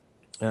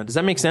 Does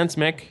that make sense,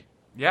 Mick?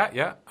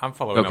 Yeah, I'm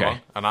following along.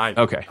 And I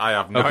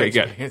have no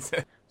experience.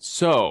 Good.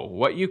 So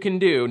what you can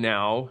do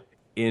now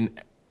in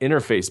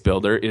interface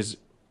builder is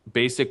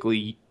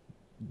basically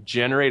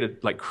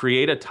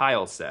create a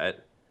tile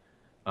set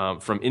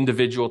from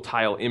individual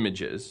tile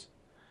images,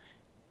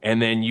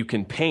 and then you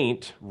can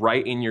paint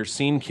right in your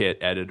SceneKit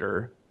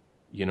editor,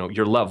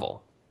 your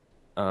level.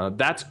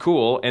 That's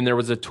cool. And there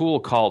was a tool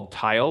called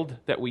Tiled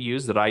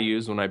that I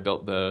used when I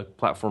built the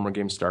platformer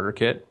game starter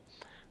kit.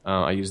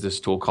 I used this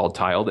tool called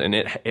Tiled, and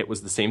it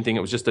was the same thing.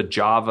 It was just a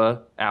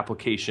Java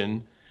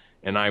application,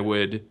 and I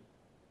would,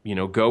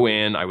 go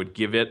in, I would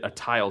give it a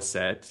tile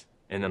set,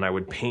 and then I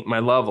would paint my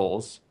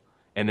levels,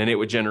 and then it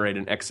would generate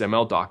an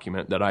XML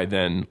document that I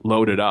then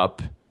loaded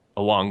up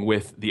along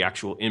with the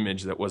actual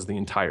image that was the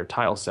entire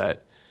tile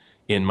set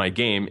in my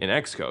game in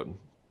Xcode.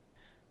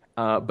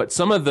 But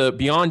some of the,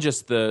 beyond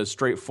just the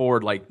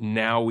straightforward, like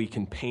now we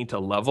can paint a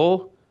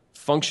level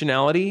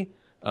functionality,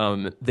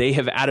 they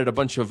have added a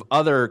bunch of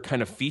other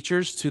kind of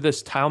features to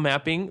this tile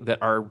mapping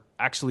that are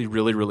actually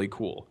really, really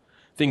cool.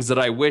 Things that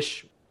I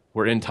wish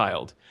were in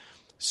Tiled.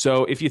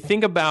 So if you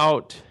think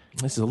about,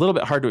 this is a little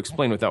bit hard to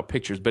explain without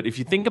pictures, but if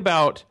you think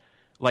about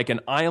like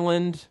an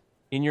island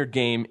in your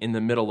game in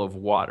the middle of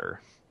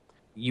water,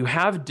 you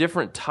have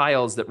different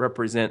tiles that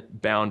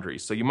represent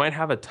boundaries. So you might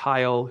have a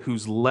tile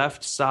whose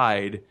left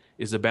side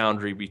is a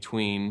boundary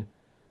between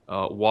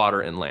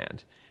water and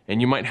land. And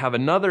you might have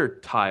another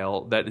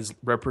tile that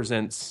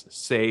represents,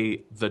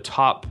 say, the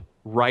top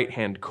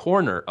right-hand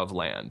corner of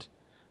land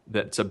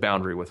that's a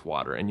boundary with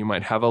water. And you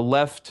might have a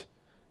left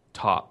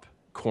top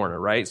corner,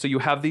 right? So you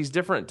have these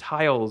different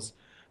tiles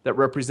that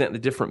represent the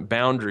different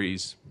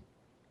boundaries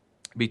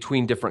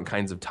between different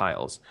kinds of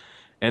tiles.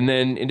 And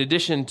then in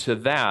addition to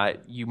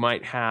that, you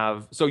might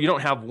have, so you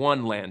don't have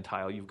one land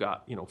tile, you've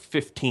got,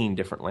 15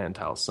 different land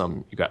tiles.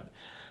 You've got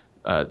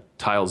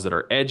tiles that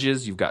are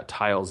edges, you've got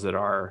tiles that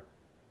are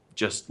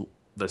just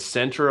the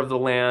center of the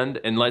land.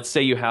 And let's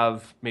say you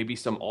have maybe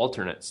some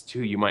alternates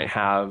too. You might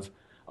have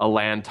a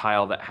land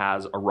tile that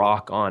has a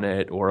rock on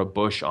it or a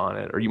bush on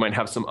it, or you might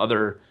have some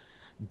other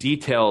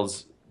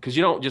details, because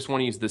you don't just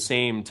want to use the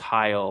same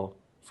tile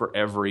for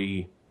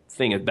every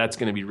thing. That's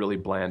going to be really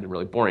bland and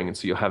really boring. And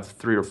so you'll have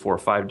 3 or 4 or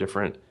 5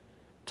 different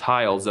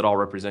tiles that all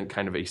represent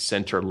kind of a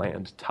center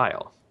land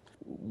tile.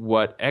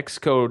 What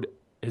Xcode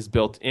has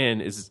built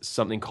in is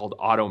something called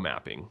auto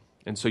mapping.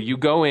 And so you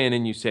go in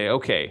and you say,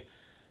 okay,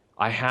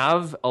 I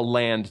have a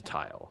land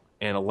tile,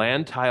 and a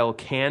land tile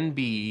can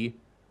be,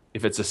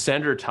 if it's a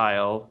center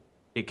tile,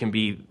 it can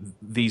be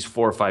these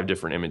 4 or 5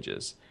 different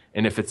images.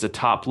 And if it's a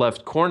top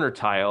left corner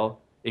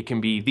tile, it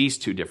can be these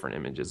 2 different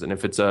images. And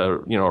if it's a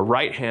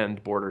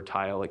right-hand border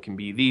tile, it can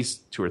be these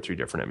 2 or 3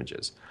 different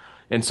images.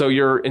 And so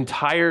your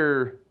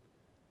entire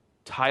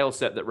tile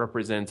set that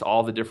represents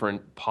all the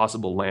different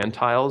possible land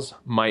tiles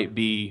might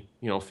be,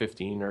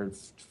 15 or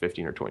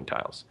 20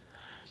 tiles.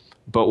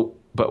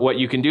 But what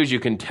you can do is you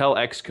can tell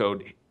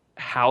Xcode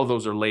how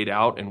those are laid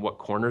out and what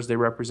corners they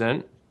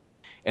represent.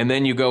 And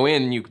then you go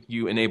in,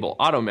 you enable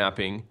auto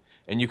mapping,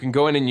 and you can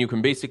go in and you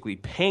can basically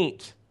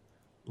paint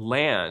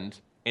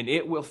land, and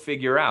it will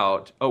figure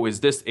out, is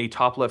this a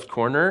top left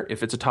corner?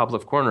 If it's a top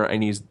left corner, I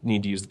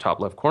need to use the top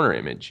left corner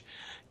image.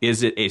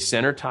 Is it a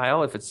center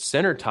tile? If it's a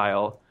center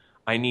tile,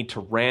 I need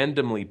to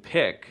randomly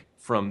pick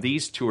from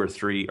these 2 or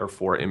 3 or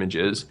 4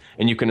 images,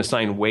 and you can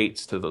assign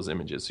weights to those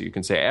images. So you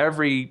can say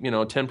every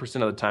 10%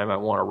 of the time I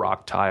want a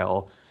rock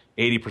tile,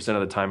 80% of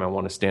the time I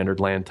want a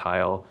standard land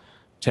tile,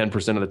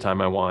 10% of the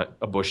time I want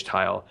a bush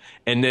tile.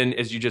 And then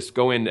as you just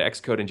go into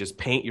Xcode and just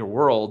paint your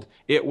world,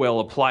 it will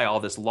apply all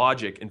this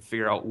logic and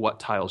figure out what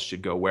tiles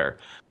should go where.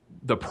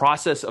 The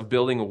process of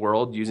building a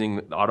world using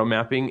auto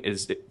mapping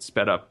is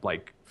sped up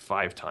like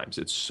 5 times.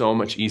 It's so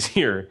much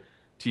easier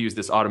to use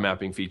this auto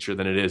mapping feature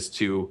than it is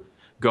to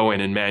go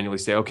in and manually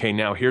say, okay,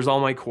 now here's all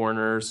my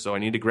corners, so I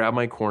need to grab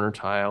my corner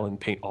tile and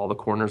paint all the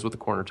corners with the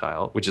corner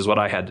tile, which is what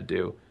I had to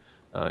do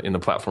in the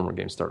platformer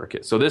game starter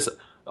kit. So this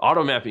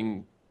auto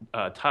mapping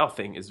tile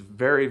thing is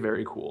very,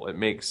 very cool. It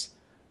makes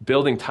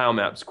building tile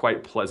maps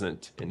quite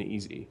pleasant and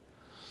easy.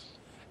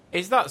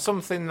 Is that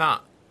something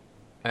that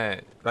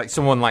like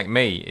someone like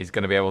me is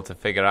going to be able to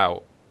figure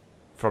out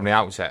from the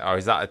outset, or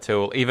is that a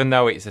tool, even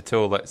though it's a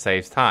tool that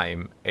saves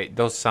time, it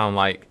does sound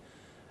like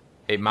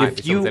it might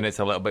be something that's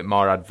a little bit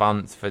more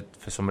advanced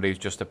for somebody who's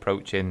just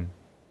approaching.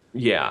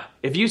 Yeah.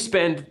 If you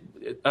spend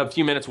a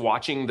few minutes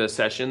watching the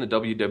session, the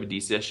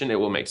WWD session, it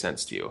will make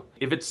sense to you.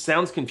 If it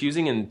sounds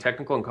confusing and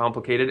technical and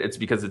complicated, it's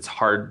because it's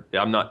hard.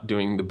 I'm not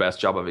doing the best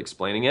job of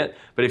explaining it.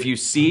 But if you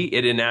see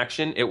it in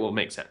action, it will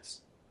make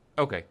sense.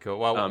 Okay, cool.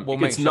 Well, we'll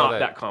make it's sure not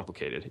that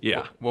complicated.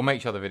 Yeah. We'll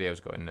make sure the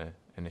videos go in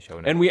the show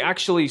notes. And we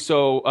actually,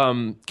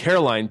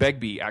 Caroline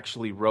Begbie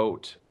actually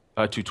wrote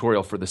a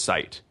tutorial for the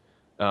site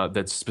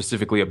that's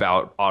specifically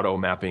about auto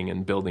mapping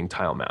and building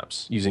tile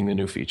maps using the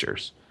new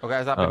features. Okay,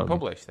 has that been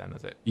published then,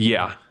 is it?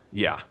 Yeah.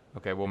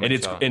 Okay, we'll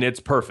make sure. And it's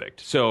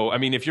perfect. So, I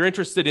mean, if you're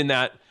interested in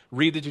that,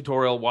 read the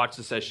tutorial, watch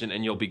the session,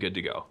 and you'll be good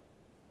to go.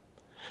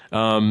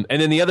 And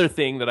then the other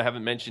thing that I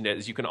haven't mentioned yet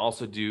is you can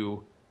also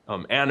do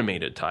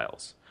animated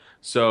tiles.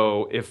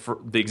 So if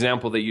the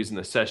example they use in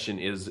the session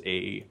is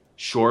a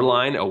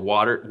shoreline, a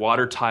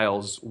water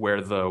tiles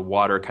where the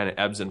water kind of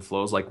ebbs and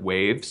flows like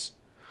waves.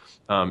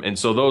 And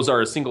so those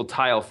are a single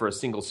tile for a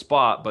single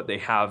spot, but they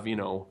have,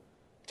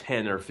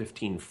 10 or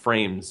 15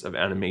 frames of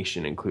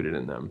animation included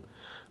in them.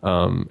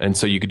 And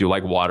so you could do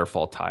like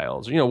waterfall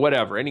tiles, or,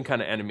 whatever, any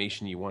kind of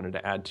animation you wanted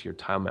to add to your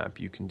tile map,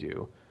 you can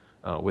do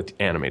with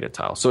animated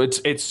tiles. So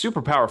it's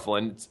super powerful.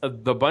 And it's,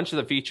 the bunch of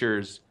the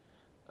features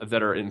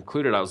that are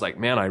included, I was like,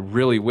 man, I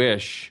really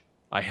wish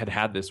I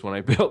had this when I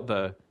built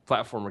the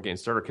platformer game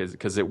starter kit,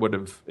 because it would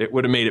have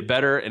made it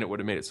better, and it would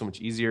have made it so much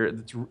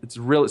easier. It's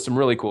really some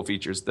really cool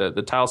features.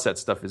 The tile set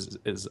stuff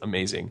is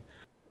amazing.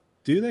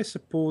 Do they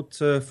support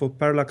for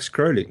parallax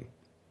scrolling?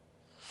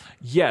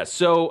 Yeah,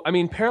 so I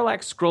mean,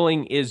 parallax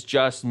scrolling is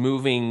just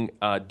moving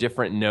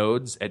different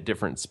nodes at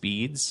different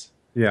speeds.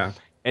 Yeah,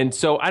 and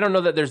so I don't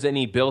know that there's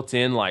any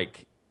built-in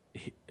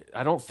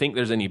I don't think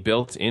there's any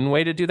built-in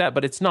way to do that,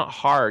 but it's not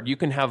hard. You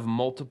can have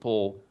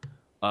multiple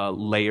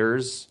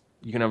layers.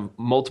 You can have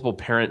multiple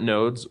parent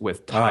nodes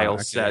with tile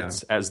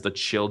sets as the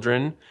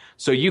children.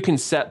 So you can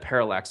set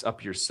parallax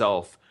up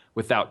yourself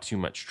without too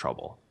much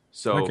trouble.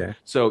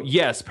 So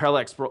yes,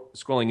 parallax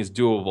scrolling is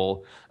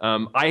doable.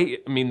 I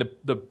mean,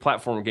 the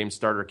platform game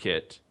starter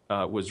kit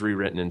was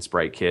rewritten in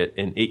SpriteKit,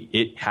 and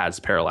it has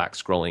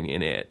parallax scrolling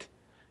in it.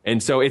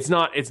 And so it's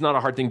not a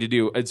hard thing to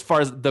do. As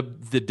far as the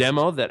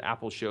demo that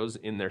Apple shows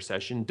in their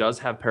session does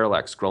have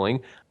parallax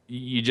scrolling.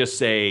 You just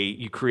say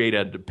you create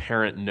a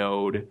parent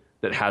node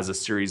that has a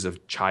series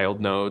of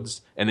child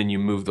nodes, and then you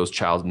move those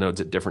child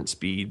nodes at different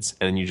speeds,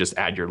 and then you just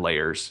add your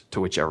layers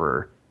to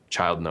whichever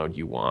child node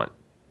you want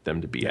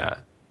them to be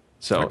at.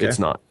 So it's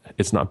not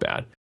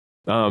bad.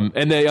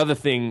 And the other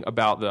thing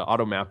about the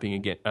auto mapping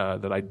again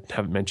that I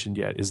haven't mentioned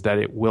yet is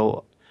that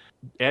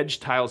edge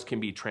tiles can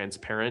be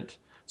transparent.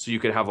 So you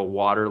could have a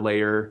water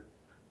layer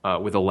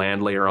with a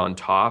land layer on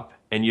top,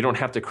 and you don't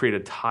have to create a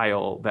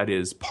tile that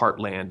is part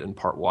land and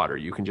part water.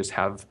 You can just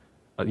have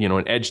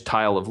an edge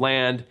tile of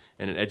land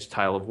and an edge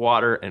tile of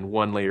water, and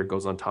one layer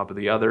goes on top of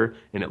the other,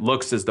 and it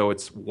looks as though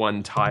it's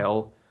one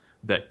tile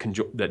that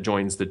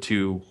joins the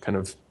two kind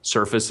of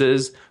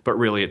surfaces, but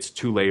really it's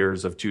two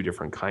layers of two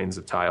different kinds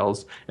of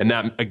tiles. And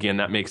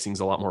that makes things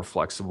a lot more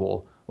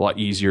flexible, a lot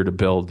easier to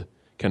build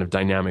kind of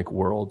dynamic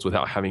worlds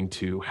without having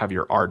to have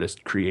your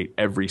artist create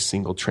every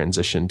single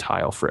transition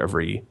tile for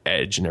every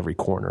edge and every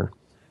corner.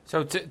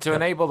 So to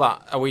enable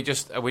that, are we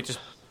just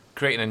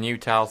creating a new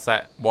tile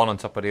set, one on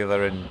top of the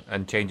other,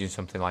 and changing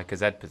something like a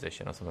Z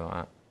position or something like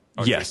that?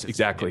 Or yes,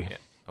 exactly. Yeah.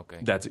 Okay.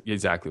 That's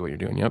exactly what you're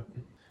doing, yep.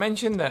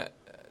 Mention that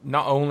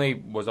not only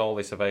was all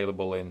this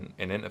available in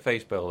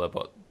Interface Builder,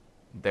 but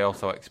they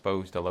also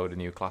exposed a load of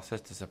new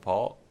classes to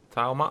support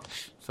tile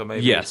maps. So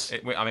maybe yes.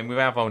 We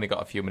have only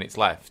got a few minutes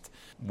left.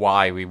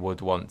 Why we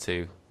would want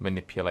to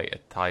manipulate a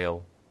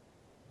tile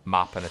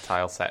map and a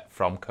tile set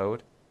from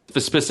code?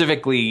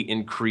 Specifically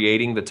in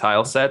creating the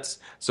tile sets,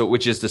 so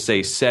which is to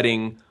say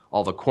setting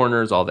all the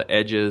corners, all the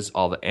edges,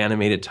 all the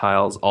animated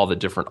tiles, all the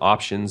different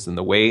options and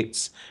the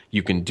weights.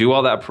 You can do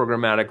all that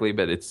programmatically,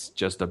 but it's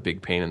just a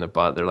big pain in the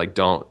butt. They're like,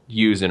 don't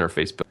use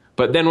Interface Builder.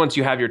 But then once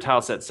you have your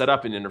tile set set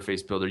up in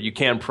Interface Builder, you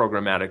can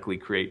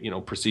programmatically create,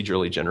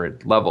 procedurally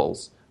generated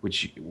levels,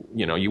 which,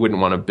 you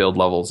wouldn't want to build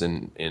levels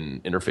in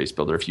Interface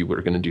Builder if you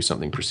were going to do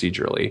something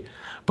procedurally.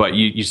 But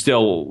you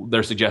still,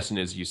 their suggestion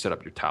is you set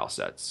up your tile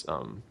sets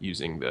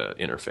using the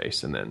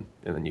interface, and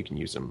then you can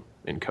use them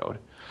in code.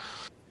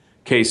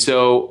 Okay,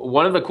 so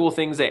one of the cool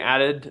things they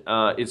added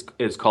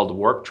is called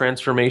warp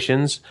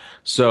transformations.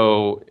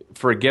 So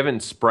for a given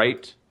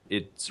sprite,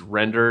 it's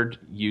rendered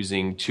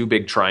using two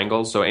big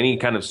triangles. So any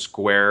kind of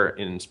square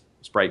in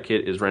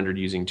SpriteKit is rendered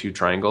using two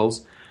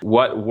triangles.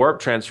 What warp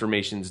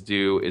transformations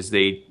do is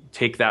they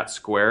take that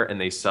square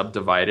and they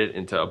subdivide it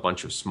into a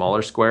bunch of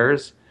smaller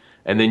squares.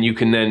 And then you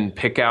can then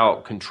pick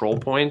out control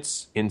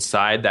points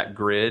inside that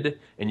grid,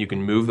 and you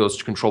can move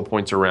those control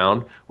points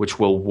around, which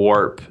will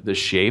warp the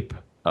shape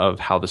of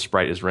how the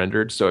sprite is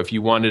rendered. So if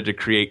you wanted to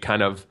create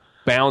kind of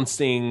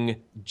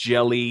bouncing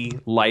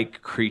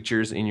jelly-like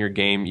creatures in your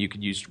game, you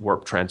could use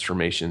warp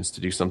transformations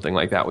to do something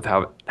like that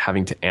without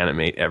having to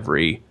animate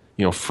every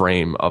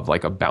frame of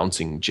like a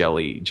bouncing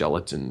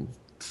gelatin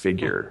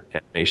figure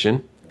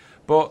animation.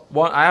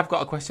 But I have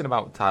got a question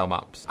about tile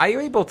maps. Are you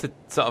able to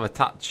sort of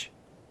attach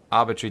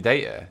arbitrary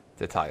data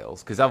to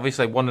tiles? Because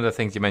obviously one of the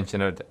things you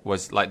mentioned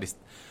was like this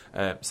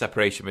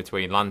separation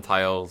between land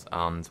tiles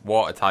and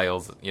water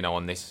tiles,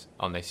 on this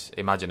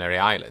imaginary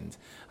island.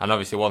 And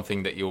obviously one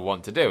thing that you'll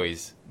want to do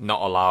is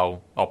not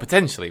allow, or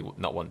potentially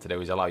not want to do,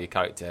 is allow your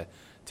character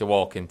to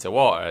walk into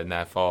water, and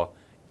therefore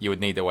you would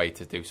need a way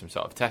to do some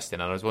sort of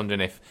testing. And I was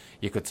wondering if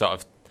you could sort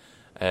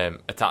of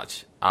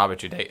attach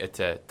arbitrary data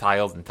to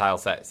tiles and tile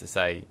sets to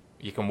say,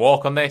 you can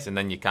walk on this, and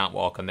then you can't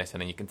walk on this,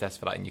 and then you can test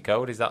for that in your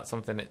code. Is that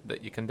something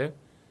that you can do?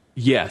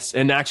 Yes,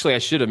 and actually I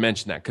should have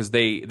mentioned that because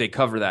they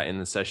cover that in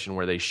the session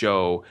where they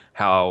show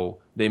how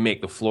they make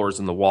the floors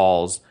and the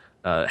walls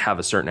have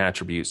a certain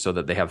attribute so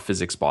that they have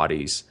physics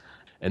bodies,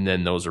 and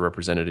then those are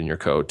represented in your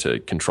code to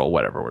control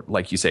whatever.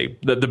 Like you say,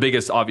 the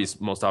biggest,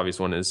 most obvious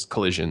one is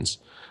collisions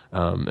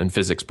and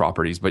physics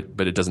properties,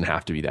 but it doesn't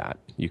have to be that.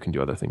 You can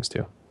do other things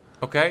too.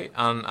 Okay,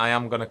 and I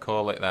am going to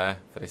call it there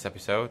for this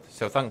episode.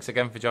 So thanks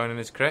again for joining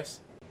us, Chris.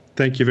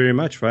 Thank you very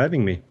much for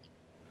having me.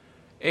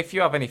 If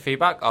you have any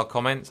feedback or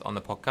comments on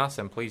the podcast,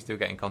 then please do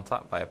get in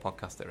contact via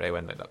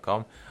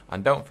podcast@raywendlick.com.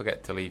 And don't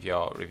forget to leave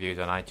your reviews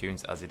on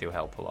iTunes, as they do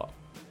help a lot.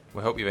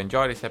 We hope you've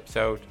enjoyed this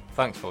episode.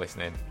 Thanks for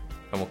listening,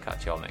 and we'll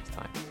catch you all next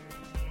time.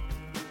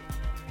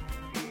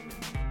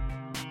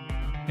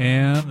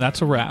 And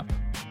that's a wrap.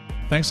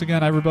 Thanks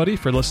again, everybody,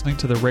 for listening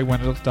to the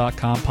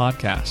RayWenderlich.com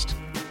podcast.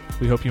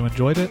 We hope you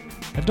enjoyed it,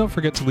 and don't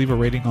forget to leave a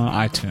rating on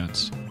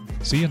iTunes.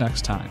 See you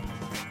next time.